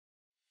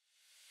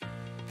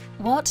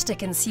What do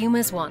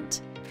consumers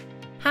want?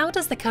 How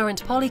does the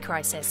current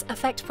polycrisis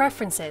affect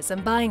preferences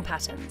and buying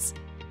patterns?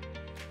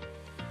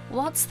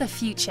 What's the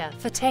future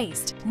for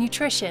taste,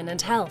 nutrition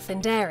and health in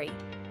dairy?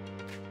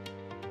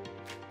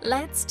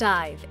 Let's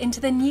dive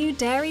into the new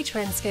Dairy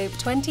Trendscope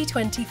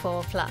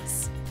 2024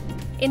 Plus.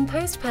 In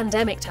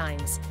post-pandemic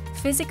times,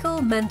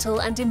 physical, mental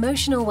and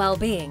emotional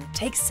well-being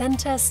takes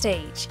center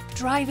stage,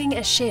 driving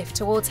a shift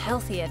towards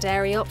healthier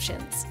dairy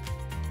options.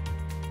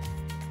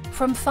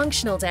 From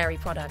functional dairy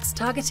products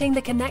targeting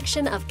the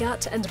connection of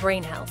gut and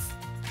brain health,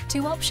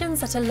 to options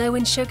that are low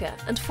in sugar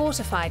and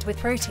fortified with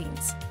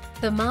proteins,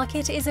 the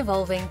market is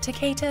evolving to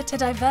cater to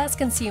diverse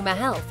consumer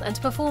health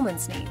and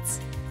performance needs.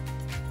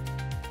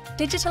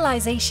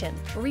 Digitalization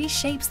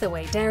reshapes the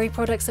way dairy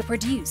products are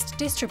produced,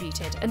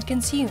 distributed and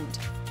consumed.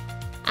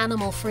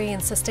 Animal-free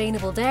and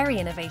sustainable dairy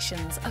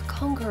innovations are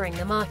conquering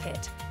the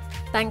market,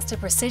 thanks to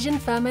precision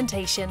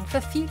fermentation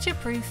for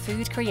future-proof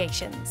food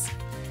creations.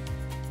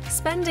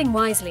 Spending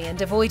wisely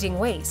and avoiding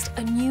waste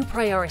are new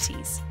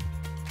priorities.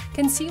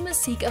 Consumers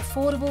seek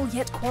affordable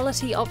yet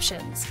quality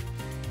options,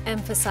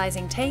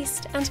 emphasizing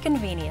taste and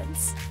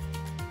convenience.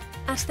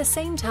 At the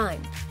same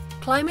time,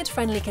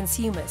 climate-friendly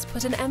consumers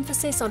put an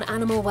emphasis on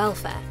animal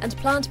welfare and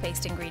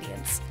plant-based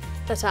ingredients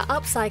that are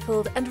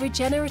upcycled and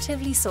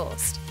regeneratively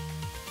sourced.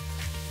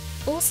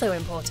 Also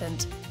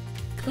important,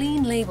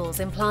 clean labels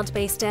in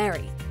plant-based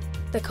dairy,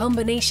 the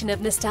combination of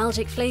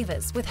nostalgic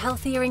flavors with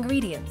healthier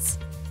ingredients,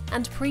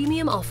 and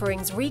premium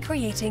offerings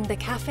recreating the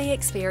cafe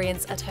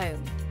experience at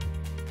home.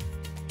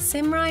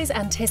 Symrise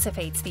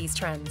anticipates these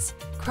trends,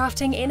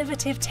 crafting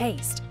innovative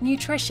taste,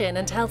 nutrition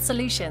and health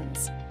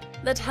solutions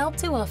that help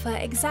to offer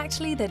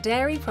exactly the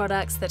dairy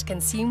products that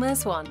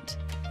consumers want.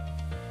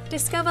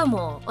 Discover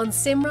more on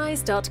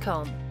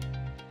symrise.com.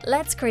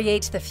 Let's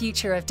create the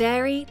future of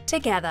dairy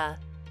together.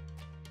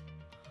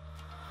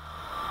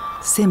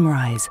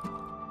 Symrise,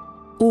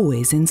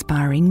 always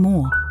inspiring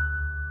more.